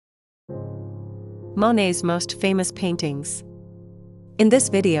Monet's most famous paintings. In this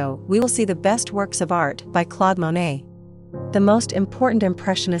video, we will see the best works of art by Claude Monet, the most important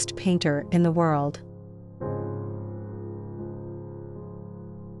impressionist painter in the world.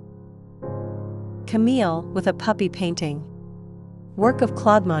 Camille with a Puppy painting. Work of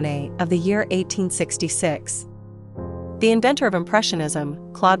Claude Monet of the year 1866. The inventor of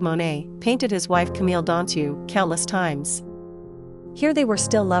Impressionism, Claude Monet, painted his wife Camille countless times. Here they were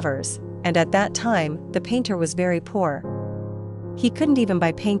still lovers, and at that time, the painter was very poor. He couldn't even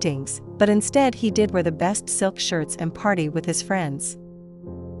buy paintings, but instead he did wear the best silk shirts and party with his friends.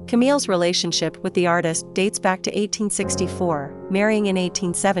 Camille's relationship with the artist dates back to 1864, marrying in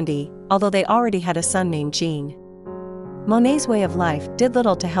 1870, although they already had a son named Jean. Monet's way of life did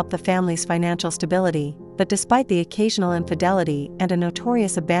little to help the family's financial stability, but despite the occasional infidelity and a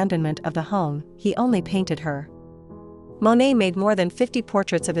notorious abandonment of the home, he only painted her. Monet made more than 50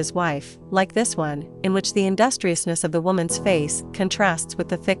 portraits of his wife, like this one, in which the industriousness of the woman's face contrasts with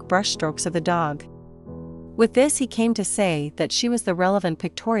the thick brushstrokes of the dog. With this he came to say that she was the relevant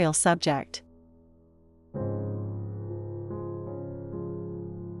pictorial subject.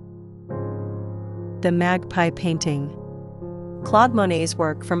 The Magpie painting. Claude Monet's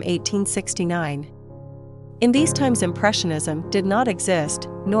work from 1869. In these times Impressionism did not exist,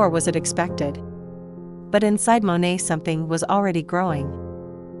 nor was it expected. But inside Monet something was already growing.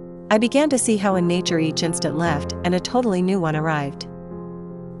 I began to see how in nature each instant left and a totally new one arrived.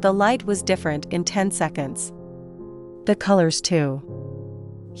 The light was different in 10 seconds. The colors too.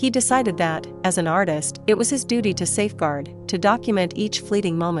 He decided that, as an artist, it was his duty to safeguard, to document each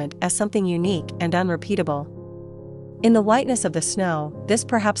fleeting moment as something unique and unrepeatable. In the whiteness of the snow, this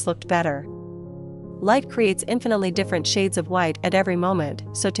perhaps looked better. Light creates infinitely different shades of white at every moment,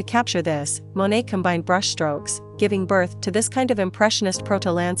 so to capture this, Monet combined brushstrokes, giving birth to this kind of impressionist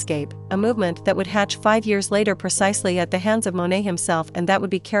proto-landscape, a movement that would hatch 5 years later precisely at the hands of Monet himself, and that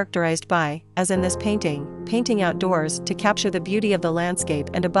would be characterized by, as in this painting, painting outdoors to capture the beauty of the landscape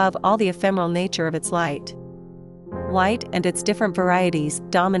and above all the ephemeral nature of its light. White and its different varieties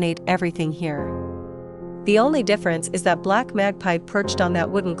dominate everything here. The only difference is that black magpie perched on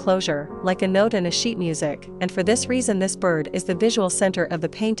that wooden closure, like a note in a sheet music, and for this reason this bird is the visual center of the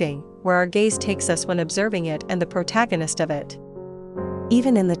painting, where our gaze takes us when observing it and the protagonist of it.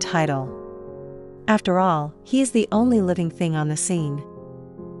 Even in the title. After all, he is the only living thing on the scene.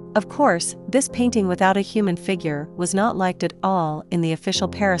 Of course, this painting without a human figure was not liked at all in the official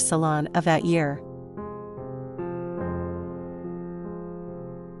Paris salon of that year.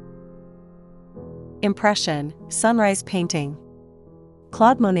 Impression, Sunrise painting.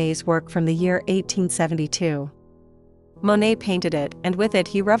 Claude Monet's work from the year 1872. Monet painted it, and with it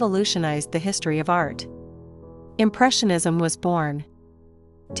he revolutionized the history of art. Impressionism was born.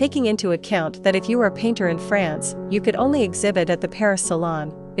 Taking into account that if you were a painter in France, you could only exhibit at the Paris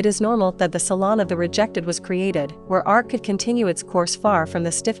Salon, it is normal that the Salon of the Rejected was created, where art could continue its course far from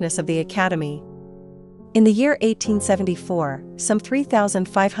the stiffness of the Academy. In the year 1874, some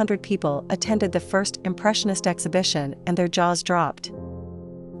 3,500 people attended the first Impressionist exhibition and their jaws dropped.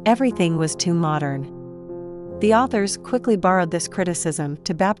 Everything was too modern. The authors quickly borrowed this criticism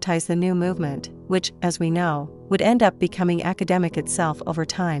to baptize the new movement, which, as we know, would end up becoming academic itself over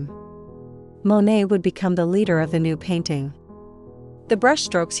time. Monet would become the leader of the new painting. The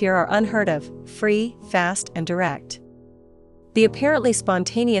brushstrokes here are unheard of, free, fast, and direct. The apparently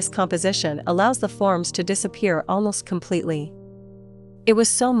spontaneous composition allows the forms to disappear almost completely. It was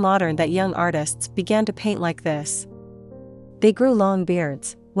so modern that young artists began to paint like this. They grew long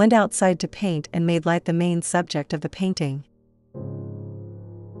beards, went outside to paint, and made light the main subject of the painting.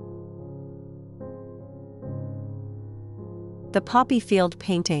 The Poppy Field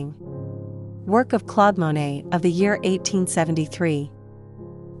painting. Work of Claude Monet of the year 1873.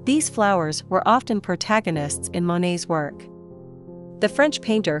 These flowers were often protagonists in Monet's work. The French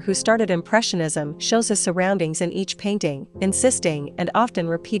painter who started Impressionism shows his surroundings in each painting, insisting and often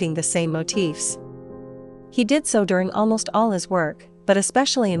repeating the same motifs. He did so during almost all his work, but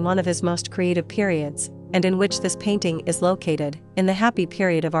especially in one of his most creative periods, and in which this painting is located, in the happy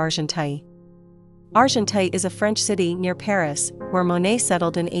period of Argenteuil. Argenteuil is a French city near Paris, where Monet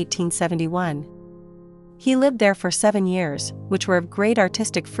settled in 1871. He lived there for 7 years, which were of great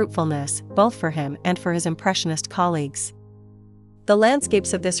artistic fruitfulness, both for him and for his Impressionist colleagues. The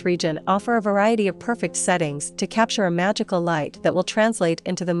landscapes of this region offer a variety of perfect settings to capture a magical light that will translate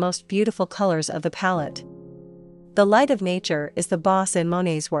into the most beautiful colors of the palette. The light of nature is the boss in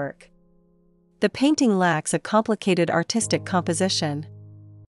Monet's work. The painting lacks a complicated artistic composition.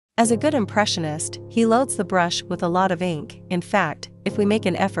 As a good impressionist, he loads the brush with a lot of ink. In fact, if we make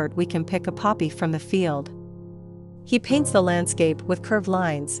an effort we can pick a poppy from the field. He paints the landscape with curved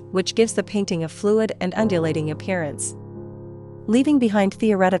lines, which gives the painting a fluid and undulating appearance. Leaving behind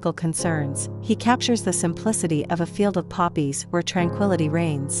theoretical concerns, he captures the simplicity of a field of poppies where tranquility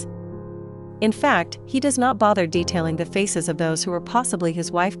reigns. In fact, he does not bother detailing the faces of those who were possibly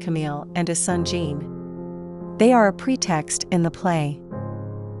his wife Camille and his son Jean. They are a pretext in the play.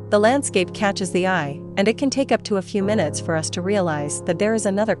 The landscape catches the eye, and it can take up to a few minutes for us to realize that there is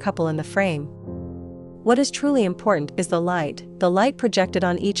another couple in the frame. What is truly important is the light projected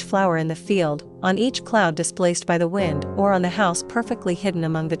on each flower in the field, on each cloud displaced by the wind, or on the house perfectly hidden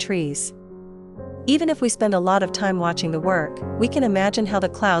among the trees. Even if we spend a lot of time watching the work, we can imagine how the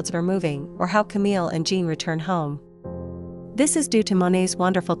clouds are moving or how Camille and Jean return home. This is due to Monet's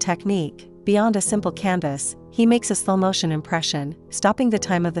wonderful technique. Beyond a simple canvas, he makes a slow-motion impression, stopping the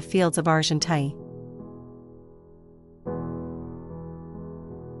time of the fields of Argenteuil.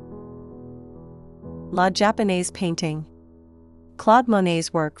 La Japonaise painting. Claude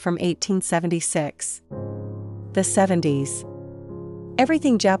Monet's work from 1876. The 70s.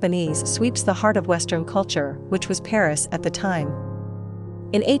 Everything Japanese sweeps the heart of Western culture, which was Paris at the time.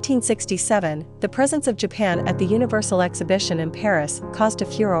 In 1867, the presence of Japan at the Universal Exhibition in Paris caused a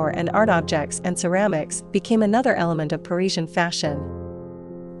furor, and art objects and ceramics became another element of Parisian fashion.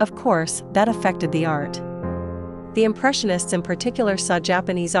 Of course, that affected the art. The Impressionists in particular saw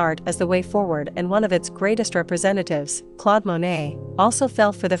Japanese art as the way forward, and one of its greatest representatives, Claude Monet, also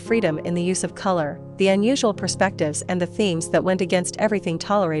fell for the freedom in the use of color, the unusual perspectives and the themes that went against everything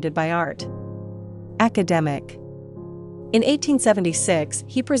tolerated by art. Academic. In 1876,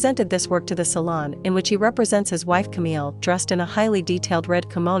 he presented this work to the Salon, in which he represents his wife Camille dressed in a highly detailed red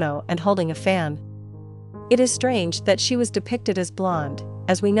kimono and holding a fan. It is strange that she was depicted as blonde,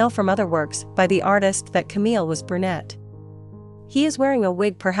 as we know from other works by the artist that Camille was brunette. He is wearing a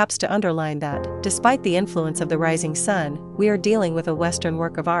wig, perhaps to underline that, despite the influence of the rising sun, we are dealing with a Western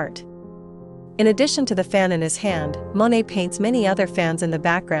work of art. In addition to the fan in his hand, Monet paints many other fans in the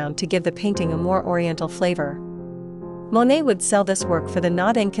background to give the painting a more oriental flavor. Monet would sell this work for the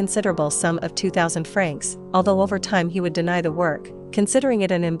not inconsiderable sum of 2,000 francs, although over time he would deny the work, considering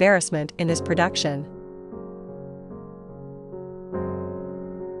it an embarrassment in his production.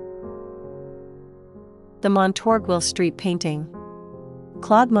 The Montorgueil Street painting.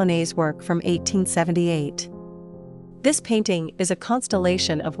 Claude Monet's work from 1878. This painting is a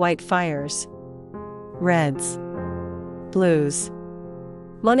constellation of white fires, reds, blues.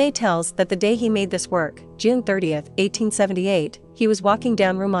 Monet tells that the day he made this work, June 30, 1878, he was walking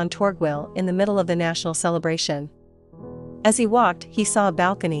down Rue Montorgueil in the middle of the national celebration. As he walked, he saw a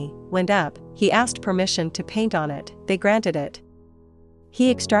balcony, went up, he asked permission to paint on it, they granted it. He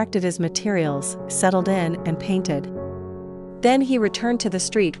extracted his materials, settled in, and painted. Then he returned to the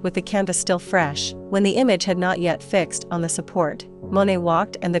street with the canvas still fresh. When the image had not yet fixed on the support, Monet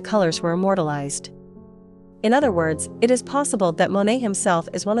walked and the colors were immortalized. In other words, it is possible that Monet himself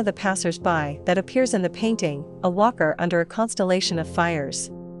is one of the passers-by that appears in the painting, a walker under a constellation of fires.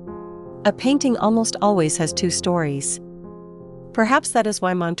 A painting almost always has two stories. Perhaps that is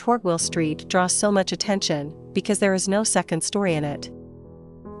why Montorgueil Street draws so much attention, because there is no second story in it.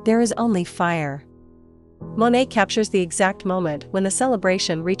 There is only fire. Monet captures the exact moment when the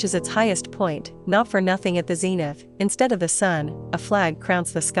celebration reaches its highest point, not for nothing at the zenith, instead of the sun, a flag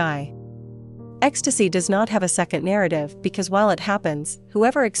crowns the sky. Ecstasy does not have a second narrative because while it happens,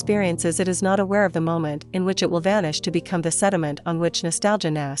 whoever experiences it is not aware of the moment in which it will vanish to become the sediment on which nostalgia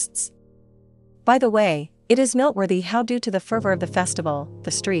nests. By the way, it is noteworthy how due to the fervor of the festival,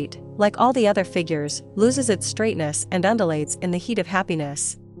 the street, like all the other figures, loses its straightness and undulates in the heat of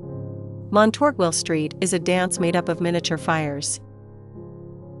happiness. Montorgueil Street is a dance made up of miniature fires.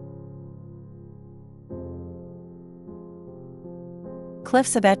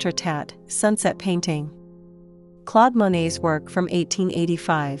 Cliffs of Etretat, sunset painting. Claude Monet's work from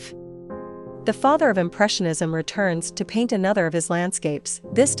 1885. The father of Impressionism returns to paint another of his landscapes,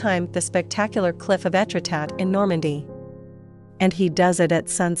 this time the spectacular cliff of Etretat in Normandy. And he does it at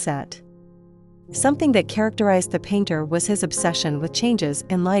sunset. Something that characterized the painter was his obsession with changes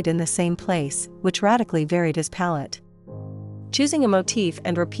in light in the same place, which radically varied his palette. Choosing a motif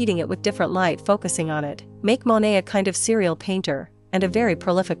and repeating it with different light focusing on it, make Monet a kind of serial painter, and a very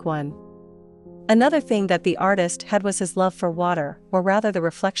prolific one. Another thing that the artist had was his love for water, or rather the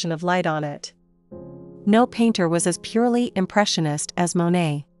reflection of light on it. No painter was as purely impressionist as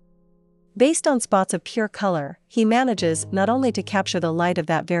Monet. Based on spots of pure color, he manages not only to capture the light of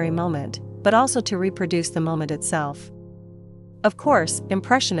that very moment, but also to reproduce the moment itself. Of course,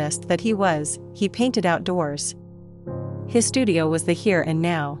 impressionist that he was, he painted outdoors. His studio was the here and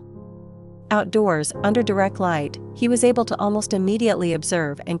now. Outdoors, under direct light, he was able to almost immediately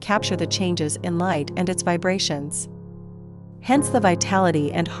observe and capture the changes in light and its vibrations. Hence the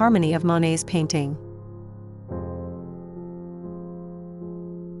vitality and harmony of Monet's painting.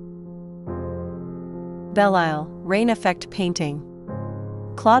 Belle-île, rain effect painting.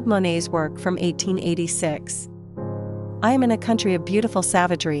 Claude Monet's work from 1886. I am in a country of beautiful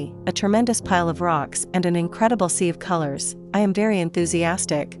savagery, a tremendous pile of rocks and an incredible sea of colors. I am very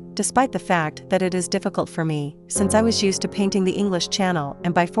enthusiastic, despite the fact that it is difficult for me, since I was used to painting the English Channel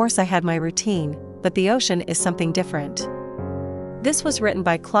and by force I had my routine, but the ocean is something different. This was written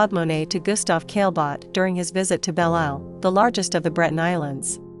by Claude Monet to Gustave Caillebotte during his visit to Belle-île, the largest of the Breton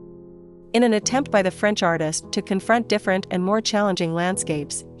Islands. In an attempt by the French artist to confront different and more challenging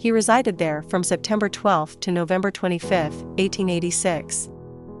landscapes, he resided there from September 12 to November 25, 1886.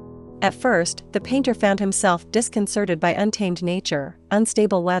 At first, the painter found himself disconcerted by untamed nature,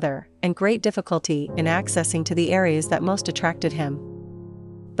 unstable weather, and great difficulty in accessing to the areas that most attracted him.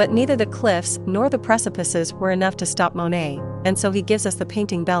 But neither the cliffs nor the precipices were enough to stop Monet, and so he gives us the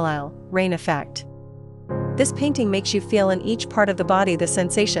painting Belle-île, rain effect. This painting makes you feel in each part of the body the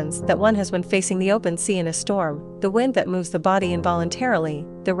sensations that one has when facing the open sea in a storm, the wind that moves the body involuntarily,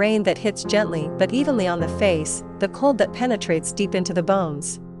 the rain that hits gently but evenly on the face, the cold that penetrates deep into the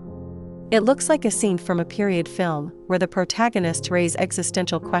bones. It looks like a scene from a period film, where the protagonists raise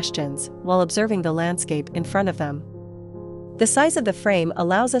existential questions while observing the landscape in front of them. The size of the frame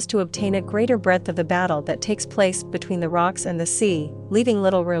allows us to obtain a greater breadth of the battle that takes place between the rocks and the sea, leaving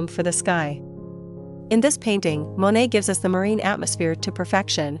little room for the sky. In this painting, Monet gives us the marine atmosphere to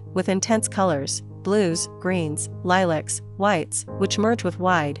perfection, with intense colors, blues, greens, lilacs, whites, which merge with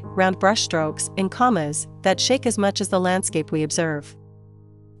wide, round brushstrokes in commas that shake as much as the landscape we observe.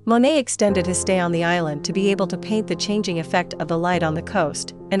 Monet extended his stay on the island to be able to paint the changing effect of the light on the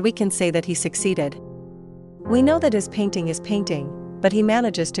coast, and we can say that he succeeded. We know that his painting is painting, but he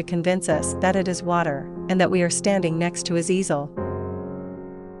manages to convince us that it is water, and that we are standing next to his easel.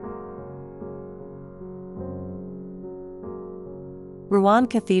 Rouen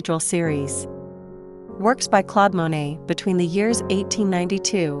Cathedral Series. Works by Claude Monet between the years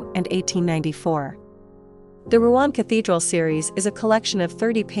 1892 and 1894. The Rouen Cathedral series is a collection of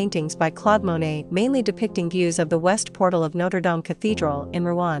 30 paintings by Claude Monet mainly depicting views of the west portal of Notre Dame Cathedral in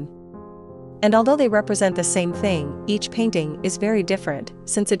Rouen. And although they represent the same thing, each painting is very different,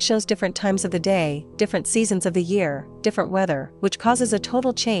 since it shows different times of the day, different seasons of the year, different weather, which causes a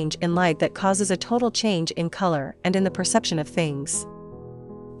total change in light that causes a total change in color and in the perception of things.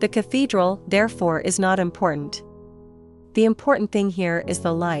 The cathedral, therefore, is not important. The important thing here is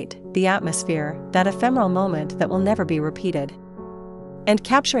the light, the atmosphere, that ephemeral moment that will never be repeated. And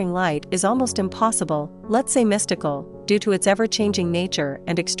capturing light is almost impossible, let's say mystical, due to its ever-changing nature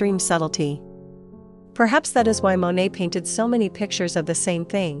and extreme subtlety. Perhaps that is why Monet painted so many pictures of the same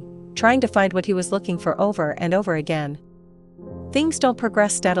thing, trying to find what he was looking for over and over again. Things don't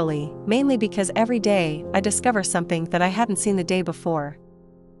progress steadily, mainly because every day I discover something that I hadn't seen the day before.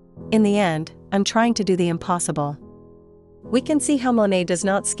 In the end, I'm trying to do the impossible. We can see how Monet does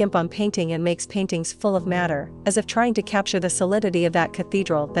not skimp on painting and makes paintings full of matter, as if trying to capture the solidity of that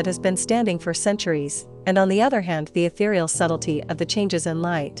cathedral that has been standing for centuries, and on the other hand the ethereal subtlety of the changes in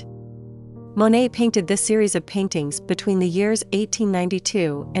light. Monet painted this series of paintings between the years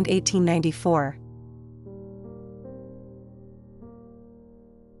 1892 and 1894.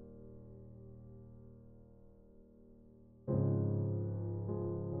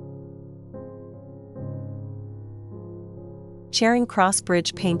 Charing Cross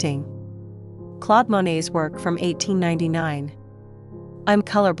Bridge painting. Claude Monet's work from 1899. I'm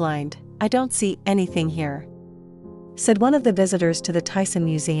colorblind, I don't see anything here, said one of the visitors to the Thyssen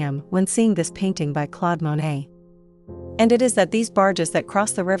Museum when seeing this painting by Claude Monet. And it is that these barges that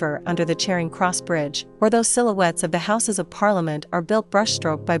cross the river under the Charing Cross Bridge, or those silhouettes of the Houses of Parliament are built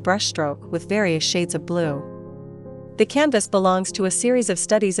brushstroke by brushstroke with various shades of blue. The canvas belongs to a series of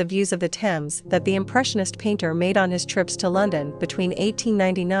studies of views of the Thames that the impressionist painter made on his trips to London between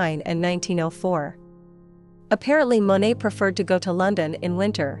 1899 and 1904. Apparently Monet preferred to go to London in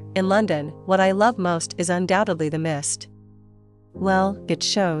winter. In London, what I love most is undoubtedly the mist. Well, it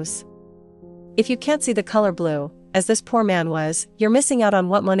shows. If you can't see the color blue, as this poor man was, you're missing out on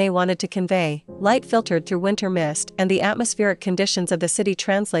what Monet wanted to convey, light filtered through winter mist and the atmospheric conditions of the city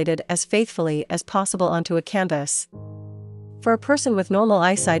translated as faithfully as possible onto a canvas. For a person with normal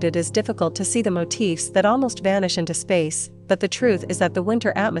eyesight it is difficult to see the motifs that almost vanish into space, but the truth is that the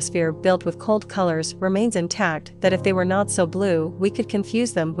winter atmosphere built with cold colors remains intact, that if they were not so blue we could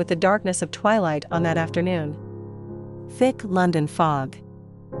confuse them with the darkness of twilight on that afternoon. thick London fog.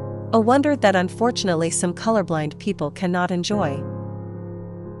 A wonder that unfortunately some colorblind people cannot enjoy.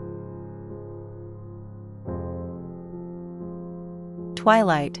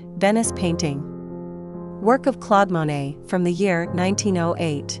 Twilight, Venice painting. Work of Claude Monet from the year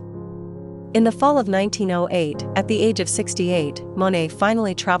 1908. In the fall of 1908, at the age of 68, Monet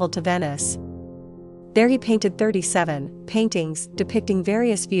finally traveled to Venice. There he painted 37 paintings depicting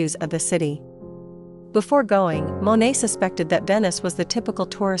various views of the city. Before going, Monet suspected that Venice was the typical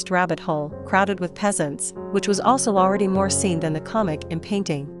tourist rabbit hole, crowded with peasants, which was also already more seen than the comic in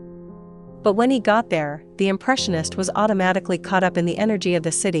painting. But when he got there, the impressionist was automatically caught up in the energy of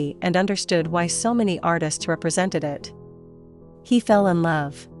the city and understood why so many artists represented it. He fell in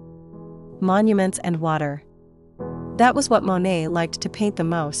love. Monuments and water. That was what Monet liked to paint the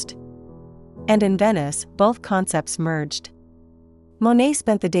most. And in Venice, both concepts merged. Monet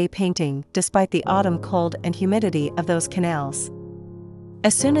spent the day painting despite the autumn cold and humidity of those canals.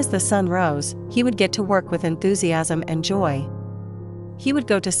 As soon as the sun rose, he would get to work with enthusiasm and joy. He would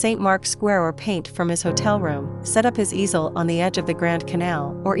go to St. Mark's Square or paint from his hotel room, set up his easel on the edge of the Grand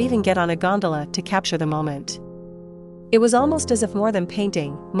Canal, or even get on a gondola to capture the moment. It was almost as if more than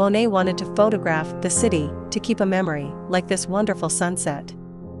painting, Monet wanted to photograph the city to keep a memory, like this wonderful sunset.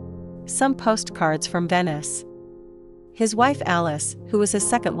 Some postcards from Venice. His wife Alice, who was his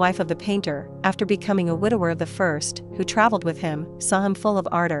second wife of the painter, after becoming a widower of the first, who traveled with him, saw him full of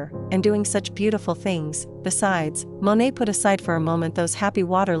ardor, and doing such beautiful things. Besides, Monet put aside for a moment those happy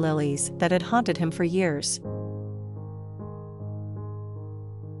water lilies that had haunted him for years.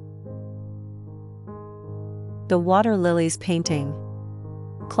 The Water Lilies painting.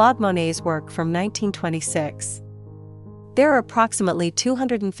 Claude Monet's work from 1926. There are approximately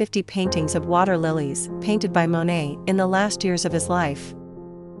 250 paintings of water lilies painted by Monet in the last years of his life.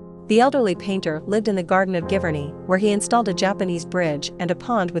 The elderly painter lived in the Garden of Giverny, where he installed a Japanese bridge and a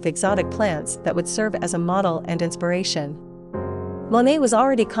pond with exotic plants that would serve as a model and inspiration. Monet was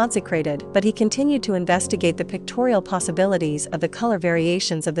already consecrated, but he continued to investigate the pictorial possibilities of the color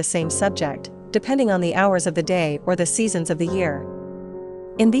variations of the same subject, depending on the hours of the day or the seasons of the year.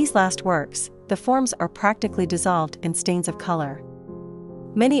 In these last works, the forms are practically dissolved in stains of color.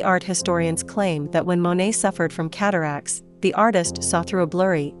 Many art historians claim that when Monet suffered from cataracts, the artist saw through a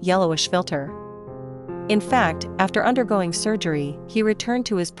blurry, yellowish filter. In fact, after undergoing surgery, he returned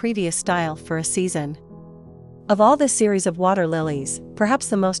to his previous style for a season. Of all this series of water lilies, perhaps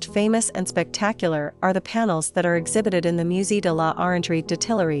the most famous and spectacular are the panels that are exhibited in the Musée de l'Orangerie des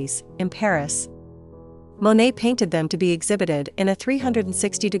Tuileries, in Paris. Monet painted them to be exhibited in a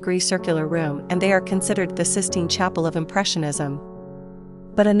 360-degree circular room, and they are considered the Sistine Chapel of Impressionism.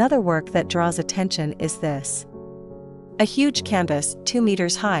 But another work that draws attention is this. A huge canvas, 2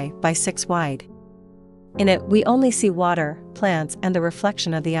 meters high by 6 wide. In it we only see water, plants, and the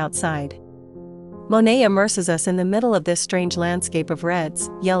reflection of the outside. Monet immerses us in the middle of this strange landscape of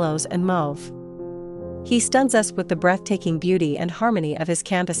reds, yellows, and mauve. He stuns us with the breathtaking beauty and harmony of his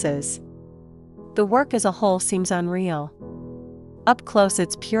canvases. The work as a whole seems unreal. Up close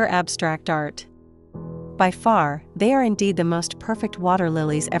it's pure abstract art. By far, they are indeed the most perfect water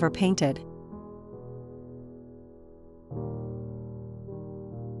lilies ever painted.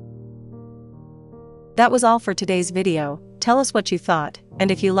 That was all for today's video. Tell us what you thought,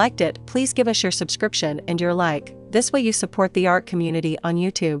 and if you liked it, please give us your subscription and your like. This way you support the art community on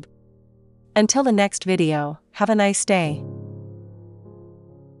YouTube. Until the next video, have a nice day.